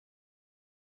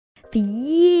For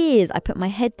years, I put my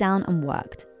head down and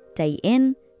worked. Day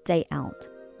in, day out.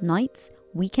 Nights,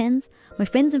 weekends. My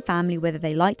friends and family, whether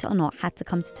they liked it or not, had to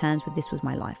come to terms with this was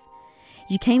my life.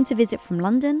 You came to visit from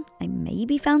London. I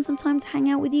maybe found some time to hang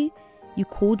out with you. You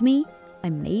called me. I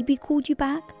maybe called you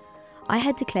back. I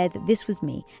had declared that this was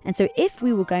me. And so if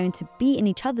we were going to be in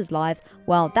each other's lives,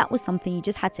 well, that was something you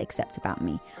just had to accept about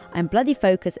me. I'm bloody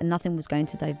focused and nothing was going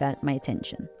to divert my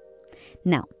attention.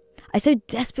 Now, I so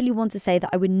desperately want to say that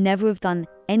I would never have done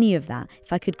any of that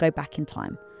if I could go back in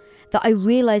time. That I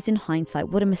realized in hindsight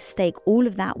what a mistake all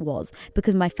of that was,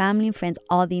 because my family and friends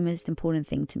are the most important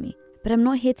thing to me. But I'm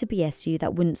not here to BS you,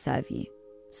 that wouldn't serve you.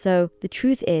 So the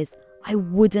truth is, I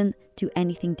wouldn't do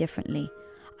anything differently.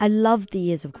 I loved the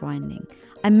years of grinding.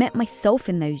 I met myself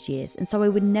in those years, and so I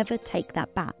would never take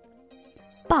that back.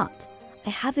 But I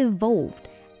have evolved,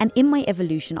 and in my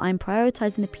evolution, I am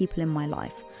prioritizing the people in my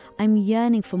life. I'm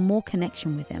yearning for more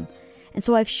connection with them, and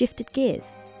so I've shifted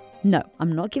gears. No,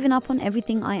 I'm not giving up on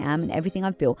everything I am and everything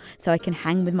I've built so I can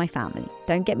hang with my family.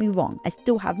 Don't get me wrong, I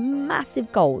still have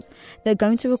massive goals that are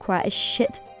going to require a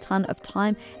shit ton of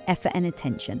time, effort, and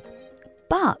attention.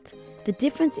 But the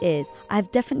difference is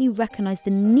I've definitely recognized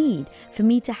the need for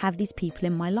me to have these people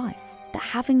in my life. That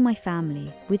having my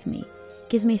family with me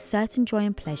gives me a certain joy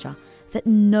and pleasure that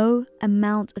no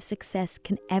amount of success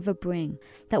can ever bring.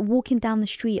 That walking down the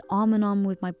street arm in arm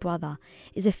with my brother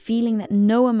is a feeling that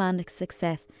no amount of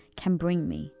success can bring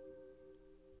me.